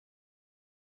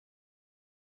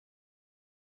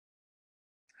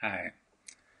Hi,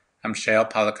 I'm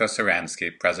Shael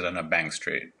Polakow-Suransky, president of Bank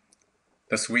Street.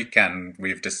 This weekend,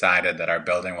 we've decided that our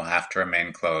building will have to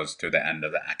remain closed through the end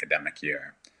of the academic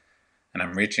year, and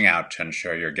I'm reaching out to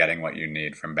ensure you're getting what you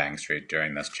need from Bank Street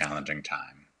during this challenging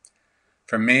time.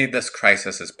 For me, this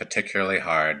crisis is particularly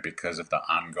hard because of the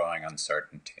ongoing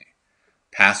uncertainty.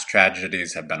 Past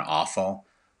tragedies have been awful,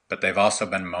 but they've also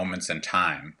been moments in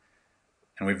time,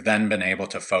 and we've then been able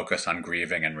to focus on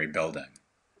grieving and rebuilding.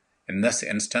 In this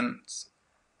instance,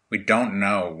 we don't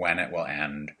know when it will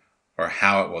end or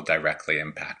how it will directly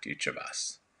impact each of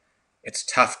us. It's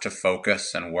tough to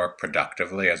focus and work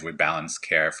productively as we balance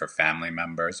care for family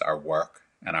members, our work,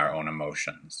 and our own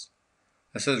emotions.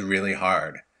 This is really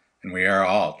hard, and we are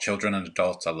all, children and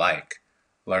adults alike,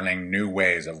 learning new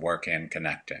ways of working and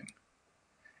connecting.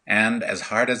 And as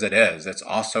hard as it is, it's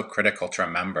also critical to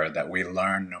remember that we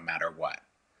learn no matter what.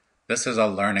 This is a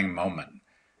learning moment,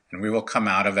 and we will come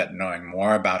out of it knowing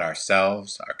more about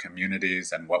ourselves, our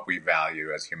communities, and what we value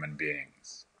as human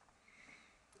beings.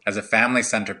 As a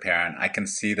family-centered parent, I can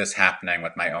see this happening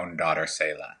with my own daughter,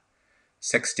 Selah.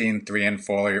 16 3- and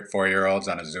 4-year-olds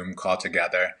on a Zoom call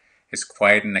together is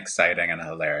quite an exciting and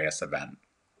hilarious event.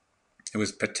 It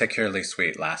was particularly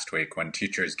sweet last week when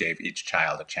teachers gave each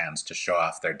child a chance to show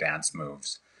off their dance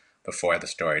moves before the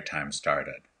story time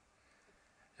started.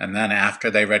 And then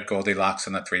after they read Goldilocks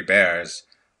and the Three Bears,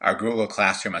 our Google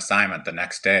Classroom assignment the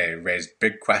next day raised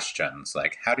big questions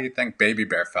like, how do you think Baby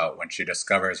Bear felt when she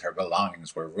discovers her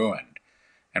belongings were ruined?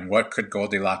 And what could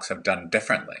Goldilocks have done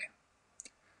differently?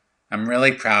 I'm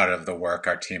really proud of the work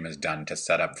our team has done to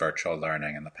set up virtual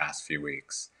learning in the past few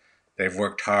weeks. They've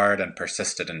worked hard and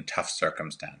persisted in tough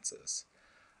circumstances.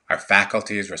 Our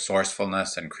faculty's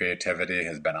resourcefulness and creativity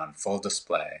has been on full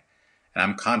display, and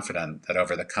I'm confident that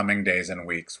over the coming days and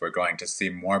weeks, we're going to see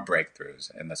more breakthroughs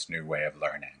in this new way of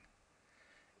learning.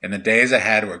 In the days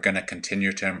ahead, we're going to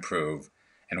continue to improve,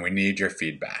 and we need your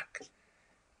feedback.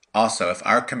 Also, if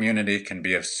our community can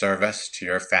be of service to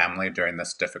your family during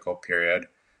this difficult period,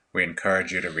 we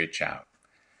encourage you to reach out.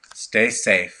 Stay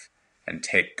safe and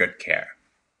take good care.